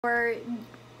or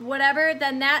whatever,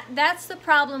 then that's the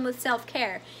problem with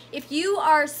self-care. If you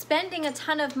are spending a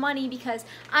ton of money because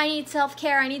I need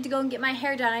self-care, I need to go and get my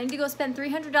hair done, I need to go spend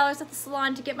 $300 at the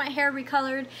salon to get my hair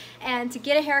recolored and to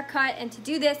get a haircut and to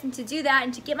do this and to do that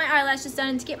and to get my eyelashes done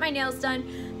and to get my nails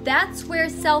done, that's where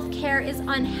self-care is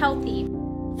unhealthy.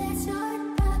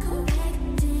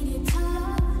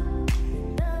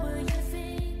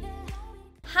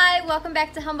 Hi, welcome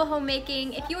back to Humble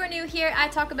Homemaking. If you are new here, I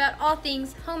talk about all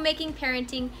things homemaking,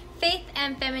 parenting, faith,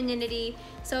 and femininity.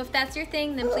 So if that's your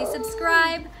thing, then please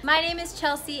subscribe. My name is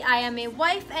Chelsea. I am a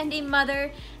wife and a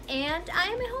mother, and I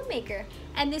am a homemaker.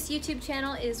 And this YouTube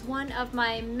channel is one of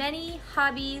my many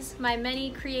hobbies, my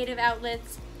many creative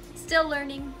outlets. Still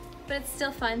learning, but it's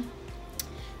still fun.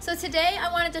 So today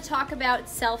I wanted to talk about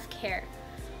self-care.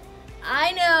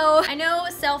 I know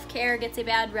self-care gets a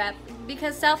bad rep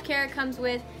because self-care comes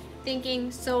with thinking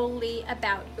solely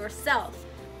about yourself.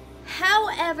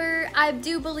 However, I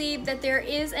do believe that there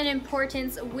is an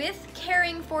importance with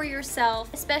caring for yourself,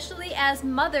 especially as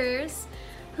mothers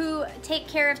who take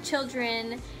care of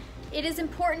children. It is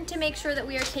important to make sure that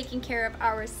we are taking care of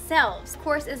ourselves. Of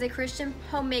course, as a Christian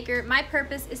homemaker, my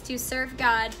purpose is to serve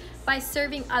God by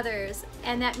serving others,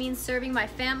 and that means serving my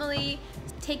family,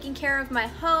 taking care of my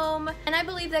home, and I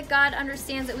believe that God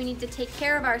understands that we need to take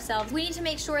care of ourselves. We need to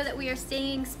make sure that we are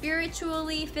staying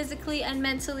spiritually, physically, and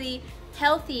mentally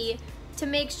healthy to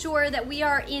make sure that we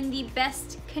are in the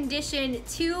best condition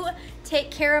to take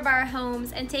care of our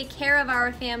homes and take care of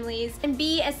our families and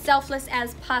be as selfless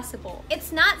as possible.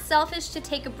 It's not selfish to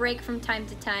take a break from time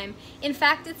to time. In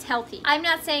fact, it's healthy. I'm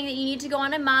not saying that you need to go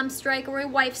on a mom strike or a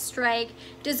wife strike,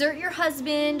 desert your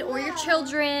husband or your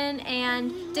children,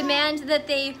 and demand that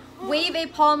they wave a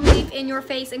palm leaf in your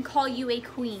face and call you a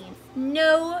queen.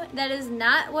 No, that is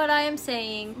not what I am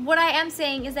saying. What I am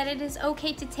saying is that it is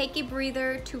okay to take a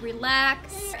breather, to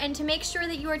relax, and to make sure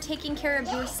that you are taking care of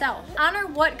yourself. Honor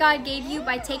what God gave you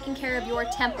by taking care of your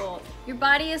temple. Your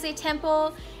body is a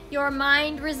temple. Your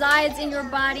mind resides in your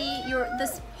body.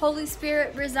 The Holy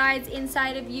Spirit resides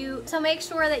inside of you. So make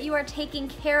sure that you are taking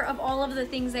care of all of the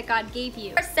things that God gave you.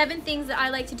 There are 7 things that I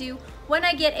like to do when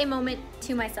I get a moment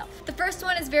to myself. The first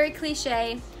one is very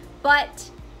cliche, but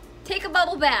take a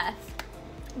bubble bath.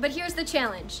 But here's the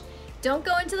challenge. Don't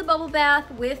go into the bubble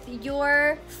bath with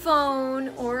your phone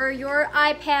or your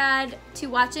iPad to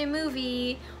watch a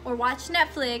movie or watch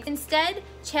Netflix. Instead,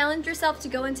 challenge yourself to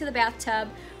go into the bathtub,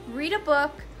 read a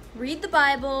book, read the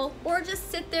Bible, or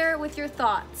just sit there with your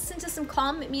thoughts. Listen to some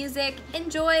calm music.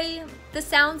 Enjoy the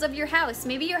sounds of your house.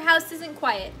 Maybe your house isn't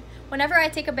quiet. Whenever I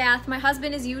take a bath, my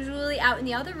husband is usually out in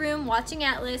the other room watching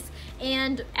Atlas,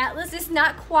 and Atlas is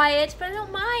not quiet, but I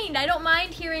don't mind. I don't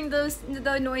mind hearing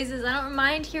the noises. I don't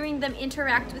mind hearing them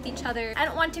interact with each other. I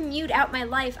don't want to mute out my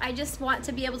life. I just want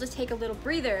to be able to take a little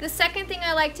breather. The second thing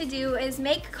I like to do is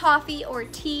make coffee or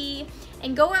tea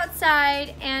and go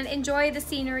outside and enjoy the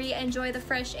scenery, enjoy the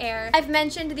fresh air. I've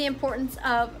mentioned the importance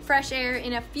of fresh air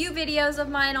in a few videos of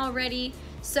mine already,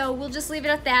 so we'll just leave it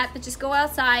at that, but just go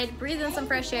outside, breathe in some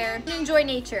fresh air, and enjoy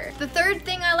nature. The third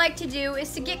thing I like to do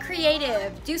is to get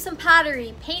creative. Do some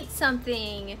pottery, paint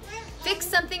something, fix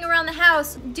something around the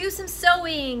house, do some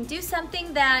sewing, do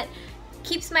something that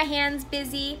keeps my hands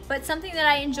busy, but something that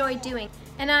I enjoy doing.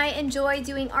 And I enjoy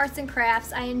doing arts and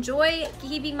crafts. I enjoy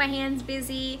keeping my hands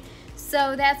busy.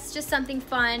 So that's just something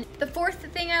fun. The fourth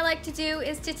thing I like to do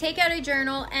is to take out a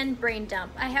journal and brain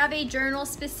dump. I have a journal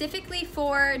specifically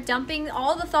for dumping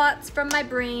all the thoughts from my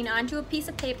brain onto a piece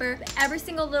of paper. Every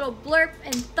single little blurb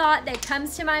and thought that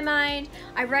comes to my mind,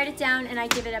 I write it down and I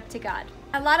give it up to God.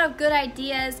 A lot of good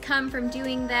ideas come from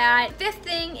doing that. Fifth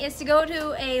thing is to go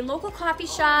to a local coffee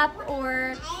shop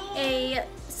or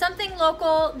something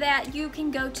local that you can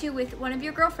go to with one of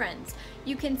your girlfriends.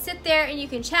 You can sit there and you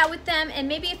can chat with them, and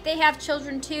maybe if they have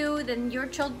children too,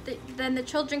 then the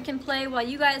children can play while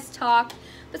you guys talk.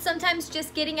 But sometimes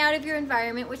just getting out of your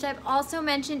environment, which I've also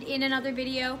mentioned in another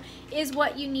video, is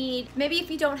what you need. Maybe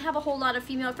if you don't have a whole lot of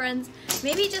female friends,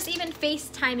 maybe just even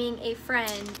FaceTiming a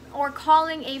friend or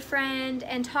calling a friend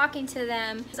and talking to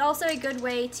them is also a good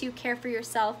way to care for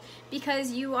yourself,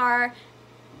 because you are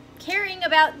caring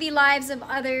about the lives of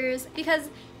others, because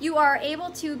you are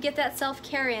able to get that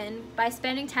self-care in by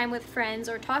spending time with friends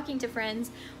or talking to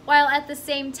friends, while at the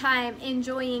same time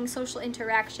enjoying social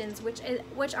interactions,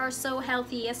 which are so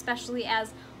healthy, especially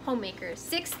as homemakers.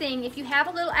 Sixth thing, if you have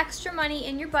a little extra money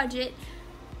in your budget,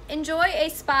 enjoy a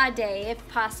spa day if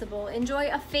possible. Enjoy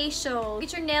a facial.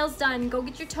 Get your nails done, go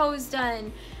get your toes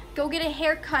done. Go get a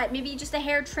haircut, maybe just a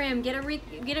hair trim, get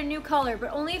a new color,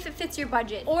 but only if it fits your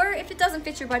budget. Or if it doesn't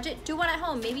fit your budget, do one at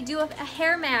home. Maybe do a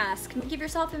hair mask, give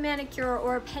yourself a manicure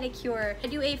or a pedicure. I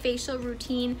do a facial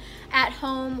routine at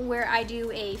home where I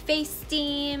do a face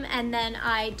steam, and then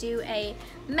I do a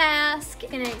mask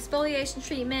and an exfoliation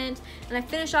treatment, and I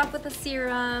finish off with a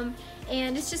serum.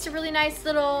 And it's just a really nice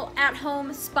little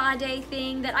at-home spa day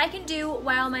thing that I can do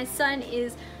while my son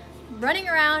is running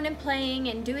around and playing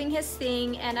and doing his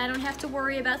thing, and I don't have to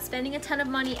worry about spending a ton of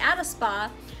money at a spa.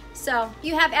 So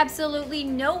you have absolutely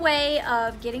no way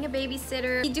of getting a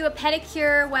babysitter. You do a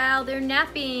pedicure while they're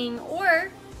napping,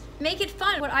 or make it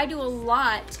fun. What I do a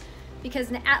lot, because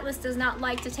Atlas does not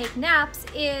like to take naps,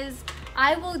 is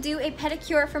I will do a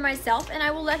pedicure for myself, and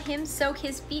I will let him soak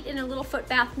his feet in a little foot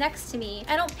bath next to me.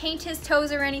 I don't paint his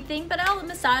toes or anything, but I'll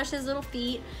massage his little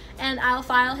feet and I'll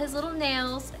file his little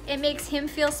nails. It makes him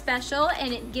feel special,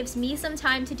 and it gives me some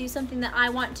time to do something that I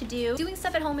want to do. Doing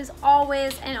stuff at home is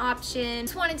always an option.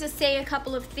 Just wanted to say a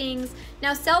couple of things.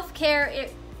 Now, self-care,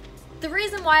 the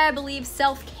reason why I believe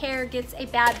self-care gets a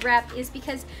bad rep is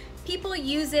because people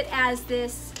use it as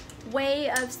this way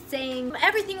of saying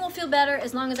everything will feel better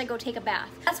as long as I go take a bath.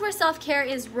 That's where self-care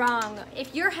is wrong.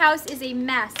 If your house is a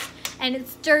mess and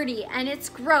it's dirty and it's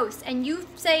gross, and you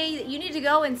say that you need to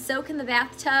go and soak in the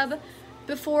bathtub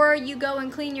before you go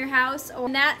and clean your house, or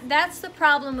that's the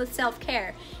problem with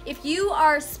self-care. If you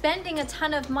are spending a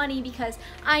ton of money because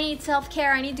I need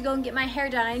self-care, I need to go and get my hair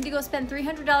done, I need to go spend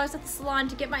 $300 at the salon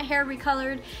to get my hair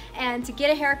recolored and to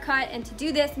get a haircut and to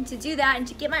do this and to do that and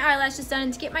to get my eyelashes done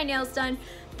and to get my nails done,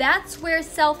 that's where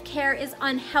self-care is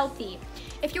unhealthy.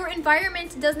 If your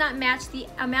environment does not match the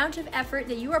amount of effort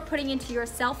that you are putting into your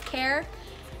self-care,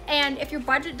 and if your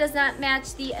budget does not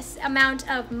match the amount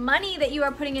of money that you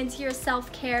are putting into your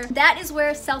self-care, that is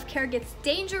where self-care gets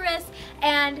dangerous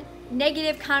and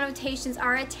negative connotations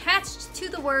are attached to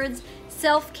the words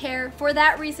self-care for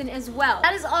that reason as well.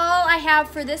 That is all I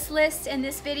have for this list and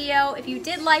this video. If you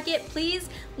did like it, please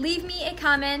leave me a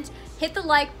comment, hit the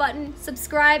like button,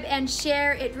 subscribe, and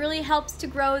share. It really helps to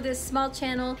grow this small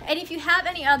channel. And if you have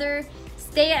any other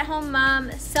stay-at-home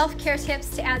mom self-care tips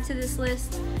to add to this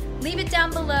list, leave it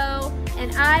down below,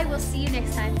 and I will see you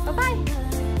next time. Bye-bye.